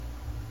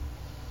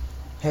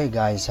Hey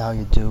guys, how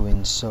you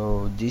doing?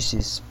 So this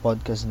is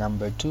podcast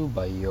number 2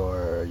 by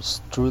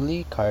yours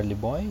truly, Carly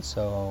Boy.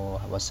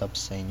 So what's up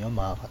sa inyo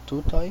mga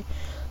katutoy?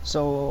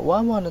 So what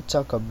I want to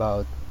talk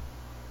about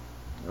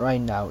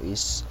right now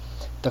is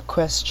the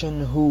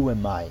question, who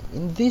am I?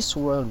 In this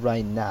world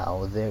right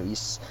now, there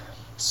is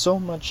so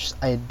much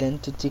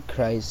identity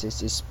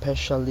crisis,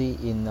 especially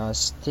in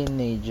us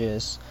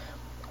teenagers.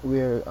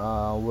 We're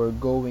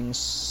going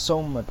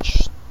so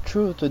much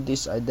through to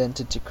this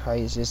identity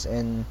crisis,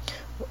 and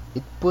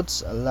it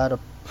puts a lot of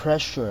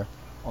pressure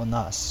on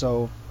us.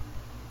 So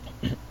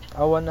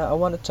I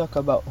wanna talk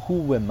about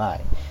who am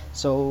I.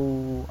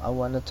 So I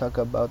wanna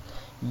talk about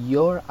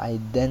your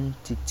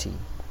identity,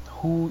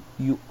 who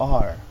you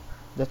are.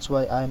 That's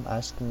why I'm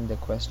asking the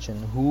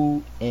question,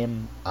 who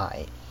am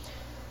I?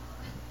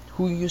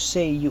 Who you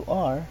say you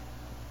are,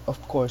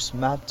 of course,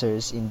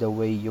 matters in the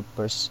way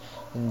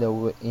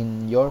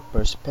in your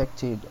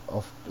perspective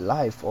of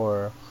life,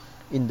 or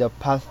in the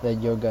path that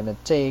you're gonna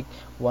take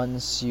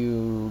once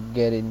you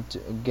get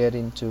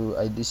into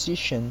a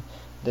decision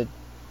that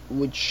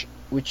which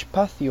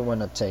path you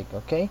wanna take.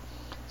 Okay,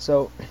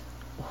 so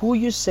who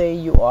you say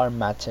you are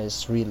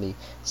matters really.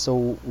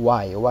 So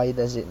why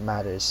does it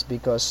matters?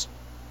 Because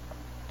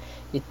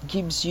it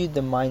gives you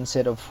the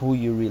mindset of who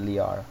you really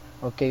are.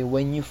 Okay,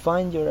 when you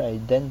find your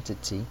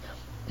identity,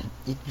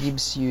 it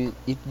gives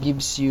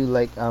you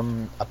like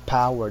a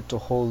power to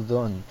hold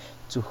on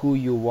to who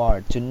you are,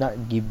 to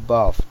not give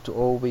up, to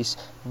always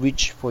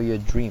reach for your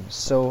dreams.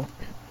 So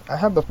I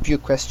have a few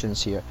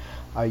questions here.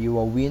 Are you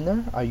a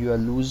winner? Are you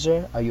a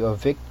loser? Are you a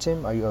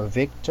victim? Are you a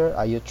victor?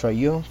 Are you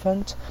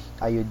triumphant?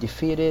 Are you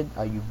defeated?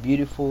 Are you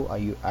beautiful? Are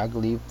you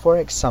ugly? For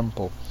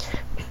example,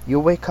 you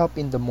wake up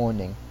in the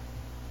morning,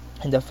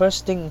 and the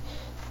first thing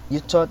you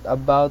thought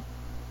about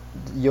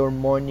your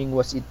morning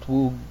was it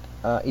will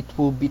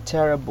be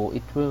terrible,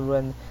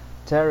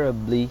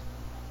 terribly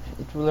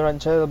it will run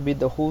terribly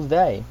the whole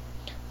day.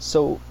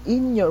 So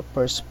in your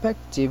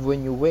perspective,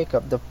 when you wake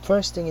up, the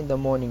first thing in the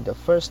morning, the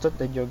first thought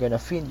that you're gonna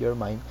feed your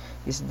mind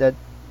is that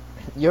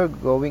you're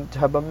going to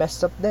have a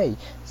messed up day.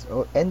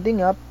 So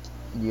ending up,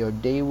 your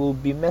day will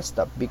be messed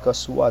up.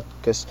 Because what?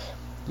 Because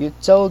you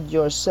told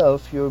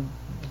yourself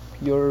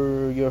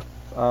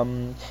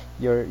um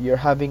you're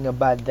having a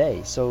bad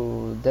day.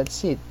 So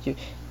that's it.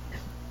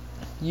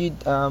 You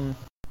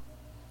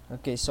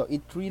okay, so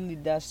it really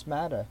does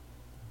matter.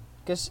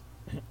 Because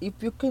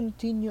if you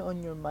continue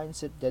on your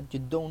mindset that you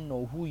don't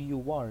know who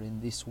you are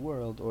in this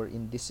world, or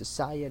in this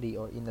society,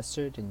 or in a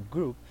certain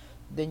group,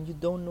 then you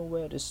don't know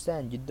where to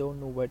stand, you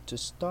don't know where to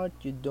start,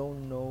 you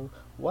don't know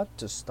what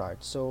to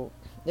start. So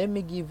let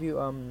me give you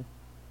an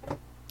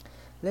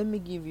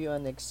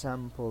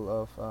example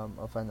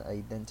of an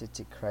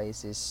identity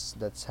crisis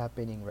that's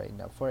happening right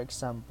now. For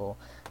example,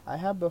 I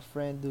have a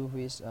friend who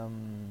is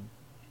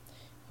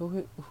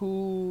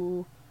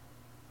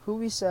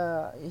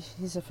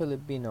he's a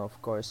Filipino, of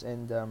course,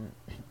 and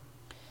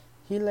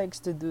he likes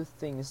to do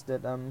things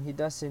that he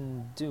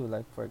doesn't do,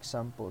 like for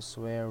example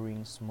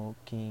swearing,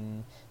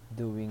 smoking,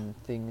 doing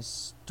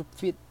things to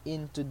fit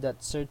into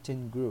that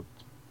certain group.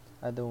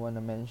 I don't want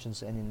to mention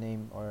any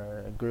name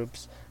or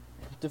groups,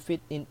 to fit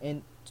in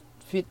and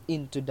fit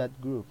into that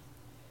group.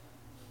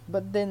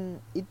 But then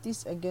it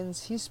is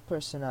against his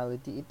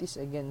personality, it is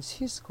against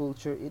his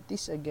culture, it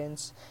is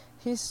against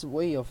his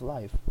way of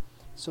life.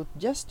 So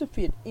just to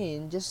fit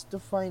in, just to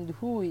find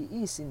who he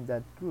is in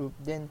that group,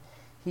 then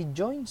he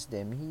joins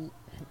them. He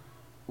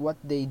What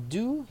they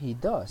do, he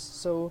does.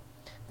 So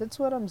that's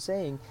what I'm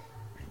saying.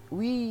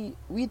 We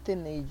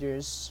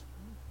teenagers,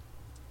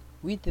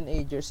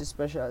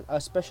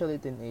 especially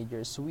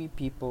teenagers, we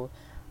people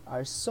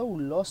are so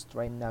lost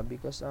right now,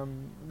 because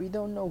we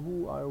don't know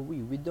who are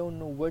we don't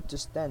know where to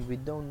stand, we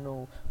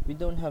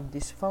don't have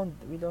this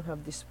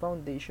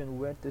foundation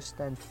where to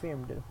stand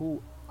firm, that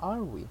who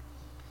are we.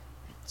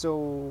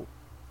 So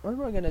what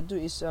we're gonna do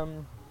is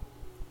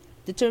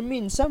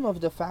determine some of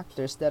the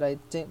factors that I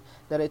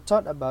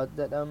thought about,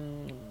 that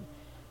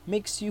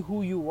makes you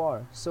who you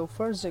are. So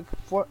first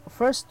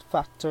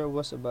factor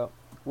was about,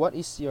 what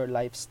is your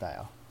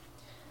lifestyle?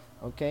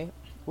 Okay,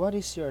 what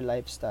is your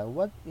lifestyle?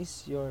 What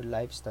is your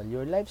lifestyle?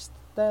 Your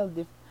lifestyle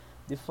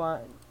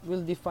define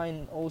will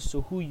define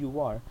also who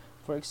you are.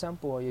 For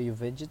example, are you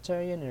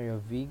vegetarian? Are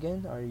you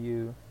vegan? Are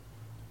you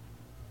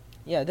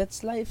Yeah,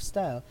 that's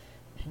lifestyle.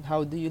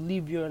 How do you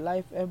live your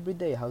life every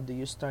day? How do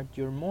you start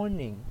your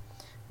morning?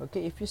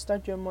 Okay, if you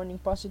start your morning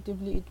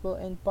positively, it will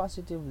end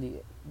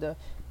positively. The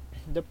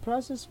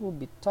process will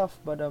be tough,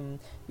 but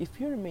if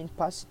you remain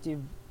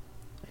positive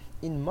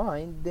in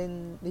mind,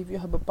 then if you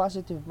have a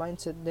positive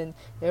mindset, then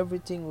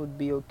everything would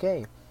be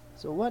okay.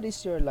 So what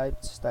is your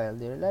lifestyle?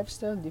 Your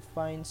lifestyle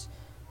defines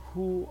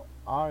who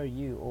are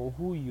you, or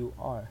who you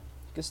are.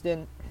 Because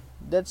then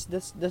that's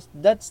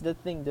the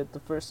thing,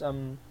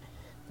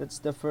 that's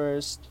the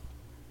first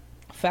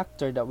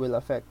factor that will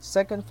affect.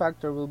 Second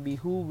factor will be,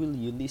 who will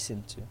you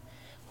listen to?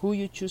 Who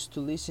you choose to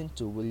listen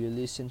to? Will you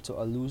listen to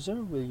a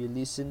loser? Will you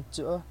listen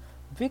to a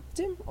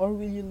victim? Or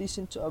will you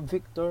listen to a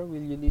victor?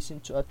 Will you listen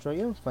to a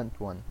triumphant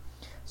one?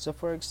 So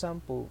for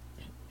example,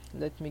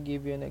 let me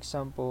give you an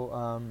example.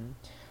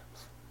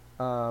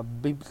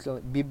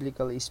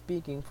 Biblically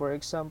speaking, for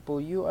example,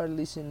 you are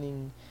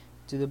listening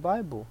to the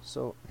Bible.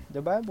 So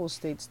the Bible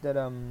states that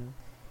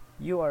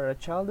you are a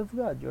child of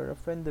God, you are a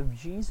friend of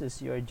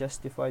Jesus, you are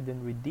justified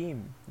and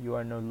redeemed, you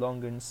are no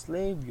longer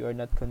enslaved, you are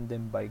not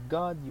condemned by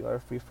God, you are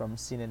free from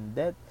sin and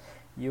death,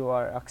 you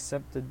are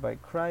accepted by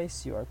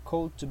Christ, you are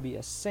called to be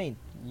a saint,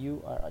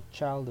 you are a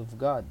child of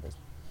God.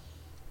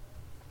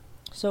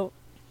 So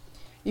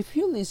if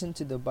you listen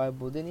to the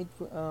Bible, then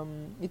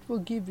it will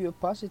give you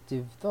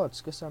positive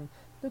thoughts, because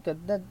look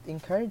at that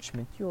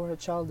encouragement. You are a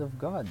child of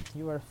God,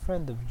 you are a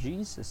friend of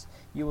Jesus,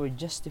 you are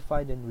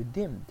justified and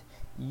redeemed,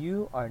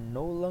 you are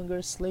no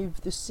longer slave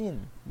to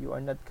sin, you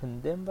are not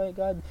condemned by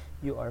God,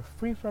 you are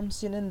free from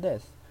sin and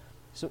death.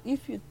 So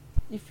if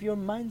your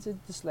mindset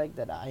is like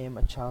that, I am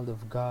a child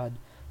of God,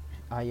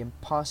 I am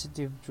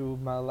positive through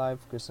my life,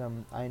 because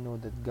I know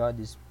that God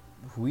is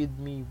with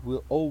me,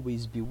 will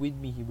always be with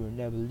me, He will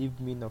never leave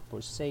me nor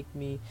forsake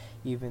me.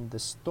 Even the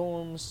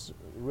storms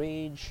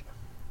rage,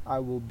 I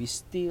will be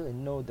still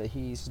and know that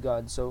He is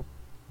God. So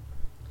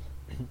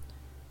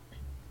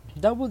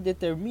that will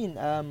determine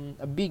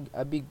a big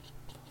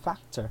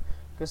factor,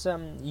 because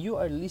you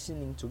are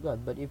listening to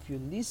God. But if you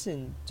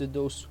listen to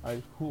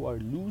who are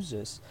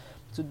losers,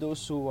 to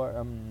those who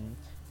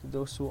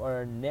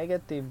are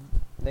negative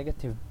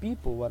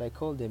people, what I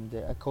call them,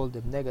 I call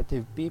them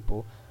negative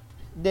people,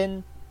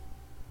 then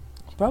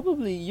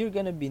probably you're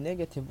gonna be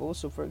negative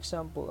also. For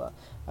example,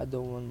 I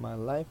don't want my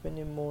life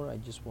anymore, I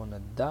just wanna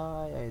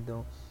die, I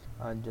don't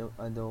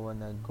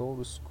wanna go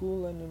to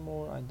school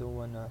anymore, I don't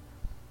wanna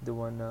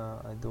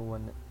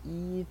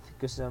eat,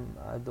 because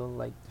I don't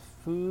like the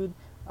food,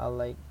 I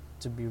like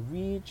to be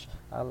rich,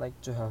 I like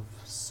to have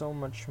so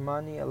much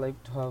money, I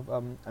like to have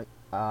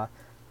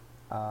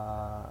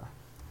uh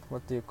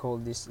what do you call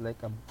this,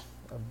 like a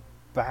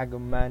bag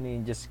of money,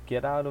 and just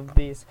get out of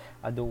this.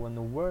 I don't want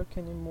to work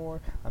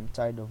anymore, I'm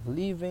tired of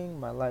living,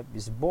 my life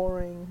is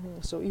boring.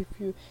 So if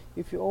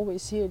you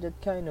always hear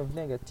that kind of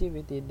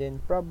negativity,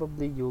 then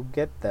probably you'll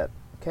get that.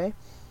 Okay,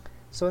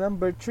 so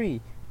number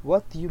 3,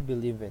 what do you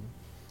believe in?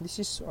 This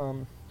is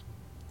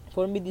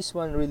for me, this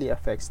one really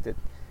affects it.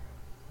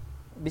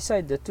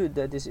 Beside the two,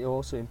 that is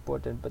also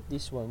important, but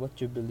this one, what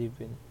you believe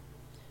in.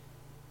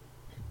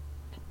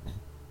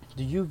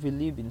 Do you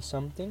believe in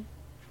something?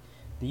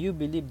 Do you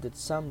believe that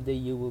someday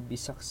you will be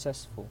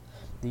successful?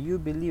 Do you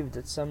believe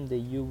that someday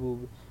you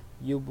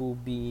will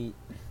be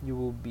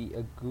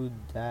a good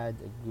dad,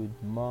 a good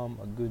mom,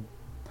 a good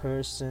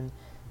person?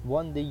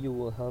 One day you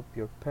will help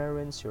your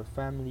parents, your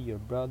family, your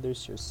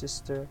brothers, your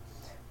sister.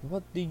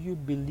 What do you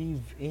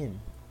believe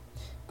in?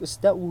 Because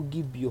that will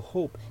give you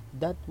hope.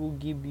 That will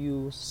give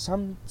you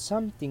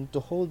something to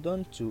hold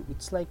on to.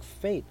 It's like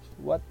faith.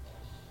 What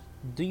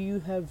do you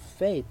have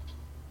faith?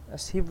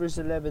 As Hebrews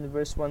 11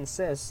 verse 1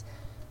 says,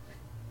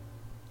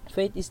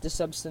 faith is the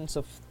substance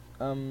of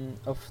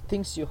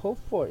things you hope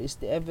for, is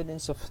the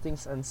evidence of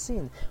things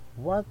unseen.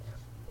 What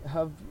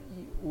have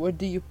where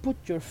do you put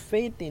your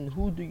faith in?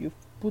 Who do you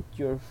put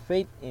your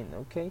faith in?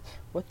 Okay,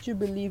 what you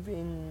believe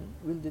in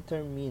will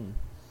determine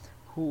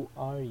who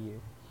are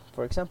you.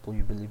 For example,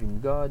 you believe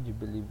in God, you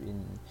believe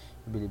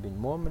in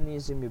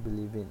Mormonism, you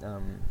believe in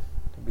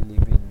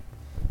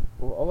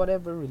or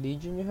whatever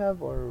religion you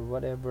have, or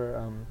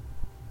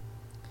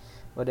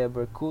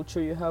whatever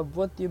culture you have.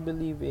 What you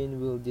believe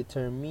in will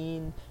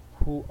determine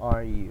who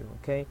are you.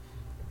 Okay,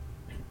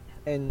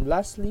 and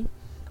lastly,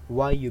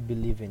 why you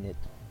believe in it.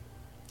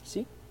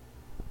 See,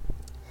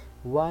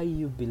 why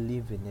you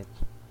believe in it.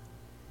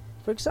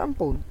 For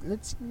example,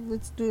 let's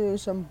do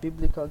some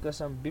biblical, because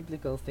some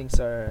biblical things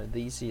are the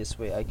easiest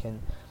way I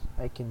can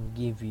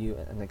give you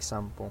an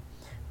example.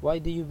 Why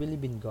do you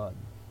believe in God?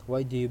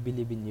 Why do you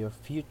believe in your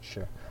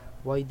future?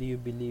 Why do you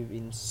believe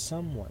in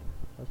someone?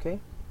 Okay,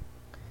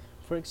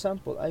 for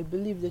example, I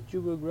believe that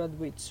you will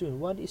graduate soon.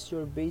 What is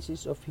your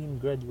basis of him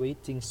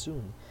graduating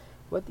soon?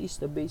 What is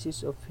the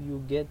basis of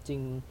you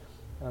getting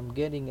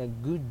a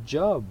good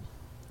job?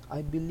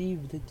 I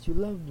believe that you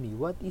love me.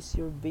 What is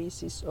the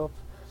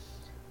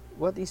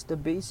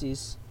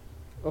basis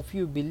of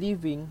you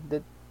believing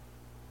that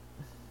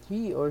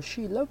he or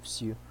she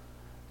loves you?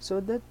 So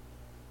that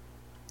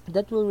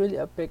will really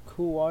affect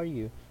who are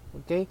you.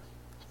 Okay,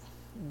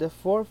 the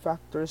 4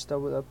 factors that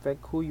will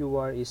affect who you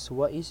are is: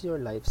 what is your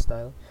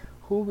lifestyle,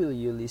 who will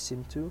you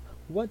listen to,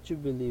 what you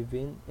believe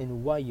in,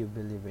 and why you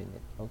believe in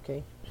it.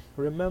 Okay,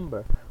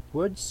 remember,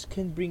 words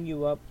can bring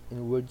you up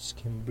and words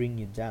can bring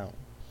you down.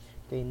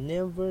 Okay,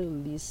 never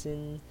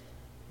listen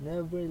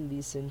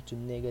to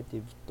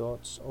negative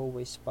thoughts,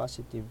 always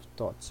positive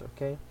thoughts.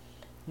 Okay,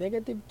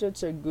 negative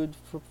thoughts are good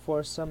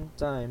for some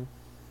time,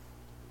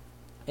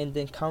 and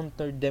then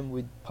counter them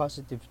with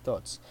positive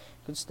thoughts,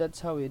 because that's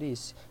how it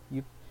is.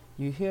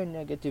 You hear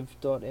negative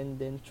thought, and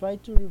then try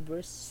to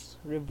reverse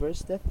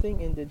that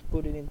thing, and then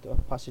put it into a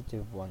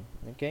positive one.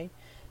 Okay,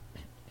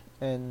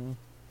 and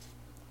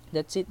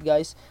that's it,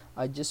 guys.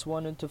 I just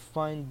want you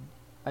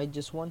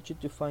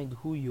to find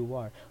who you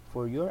are,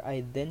 for your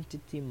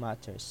identity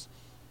matters.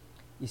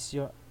 Is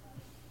your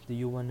Do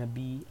you want to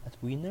be a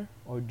winner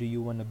or do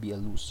you want to be a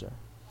loser?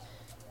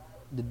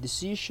 The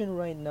decision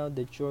right now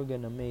that you're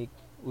gonna make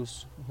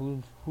is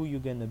who you're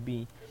gonna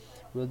be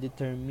will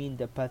determine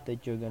the path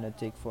that you're gonna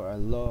take for a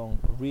long,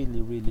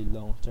 really, really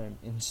long term.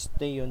 And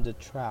stay on the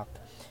track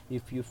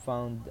if you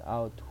found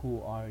out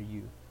who are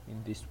you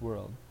in this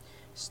world.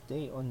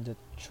 Stay on the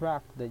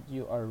track that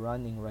you are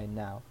running right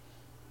now.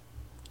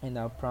 And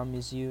I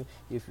promise you,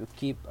 if you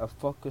keep a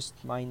focused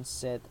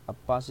mindset, a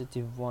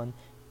positive one,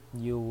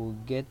 you will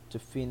get to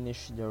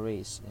finish the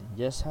race. And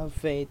just have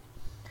faith,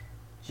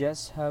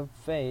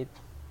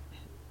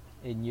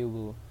 and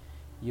you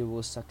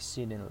will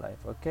succeed in life.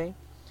 Okay,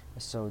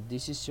 so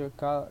this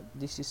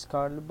is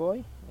Carl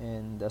Boy,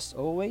 and as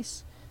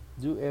always,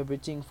 do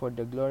everything for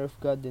the glory of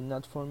God and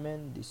not for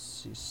men.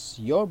 This is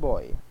your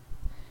boy,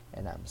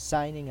 and I'm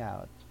signing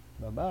out.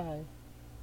 Bye bye.